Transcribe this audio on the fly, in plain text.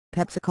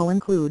PepsiCo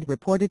include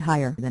reported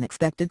higher than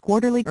expected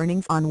quarterly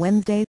earnings on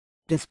Wednesday,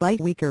 despite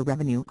weaker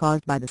revenue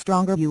caused by the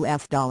stronger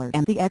U.S. dollar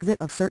and the exit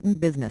of certain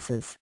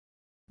businesses.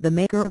 The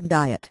maker of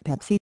Diet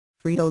Pepsi,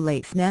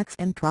 Frito-Lay snacks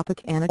and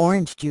Tropicana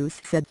orange juice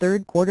said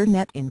third-quarter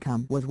net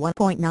income was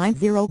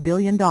 $1.90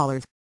 billion,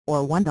 or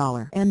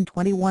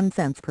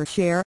 $1.21 per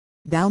share,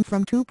 down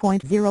from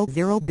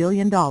 $2.00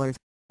 billion, or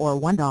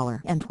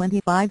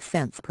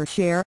 $1.25 per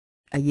share,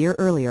 a year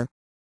earlier.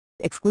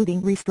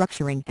 Excluding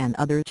restructuring and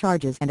other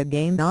charges and a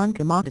gain on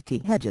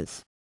commodity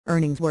hedges,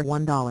 earnings were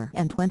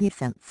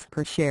 $1.20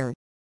 per share.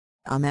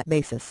 On that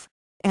basis,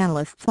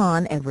 analysts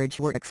on average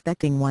were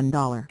expecting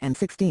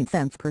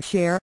 $1.16 per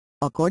share,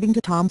 according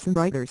to Thomson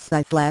Reuters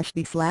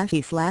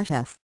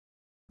I/B/E/S.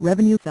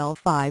 Revenue fell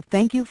 5%.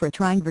 Thank you for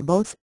trying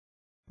verbose.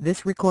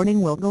 This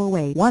recording will go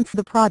away once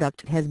the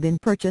product has been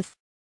purchased.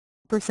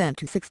 To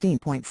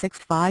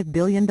 $16.65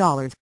 billion,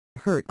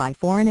 hurt by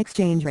foreign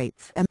exchange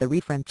rates and the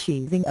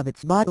refranchising of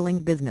its bottling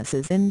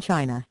businesses in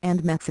China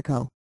and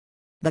Mexico.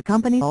 The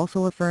company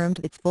also affirmed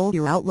its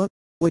full-year outlook,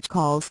 which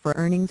calls for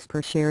earnings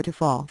per share to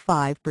fall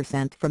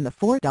 5% from the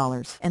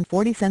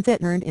 $4.40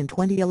 it earned in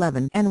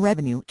 2011 and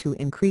revenue to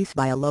increase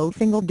by a low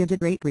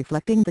single-digit rate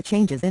reflecting the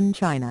changes in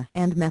China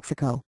and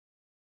Mexico.